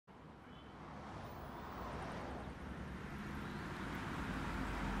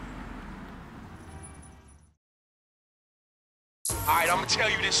Alright, I'm gonna tell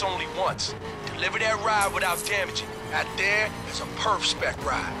you this only once. Deliver that ride without damaging. Out there is a perf spec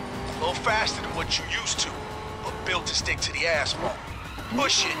ride. A little faster than what you used to, but built to stick to the asphalt.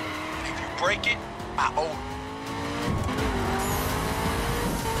 Push it. If you break it, I owe you.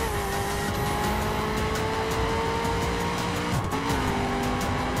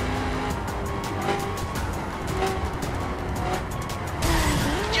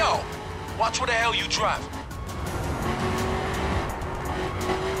 Watch where the hell you driving.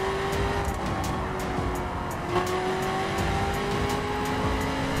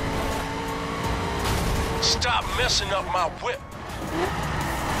 Stop messing up my whip.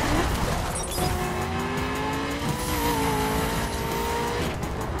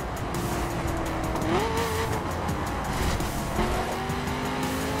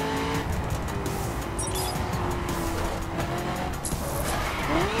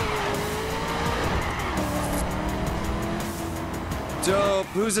 Dope.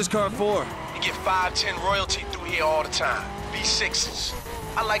 Who's this car for? You get 5-10 royalty through here all the time. V6s.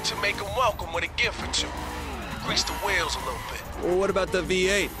 I like to make them welcome with a gift or two. Grease the wheels a little bit. Well, what about the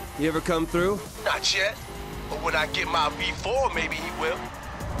V8? You ever come through? Not yet. But when I get my V4, maybe he will.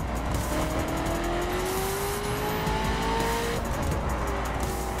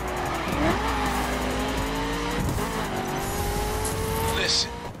 Listen,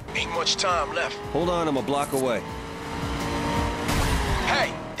 ain't much time left. Hold on, I'm a block away.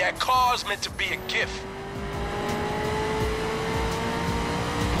 Hey, that car's meant to be a gift.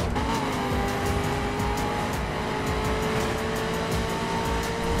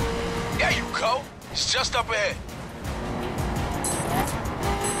 There you go. It's just up ahead.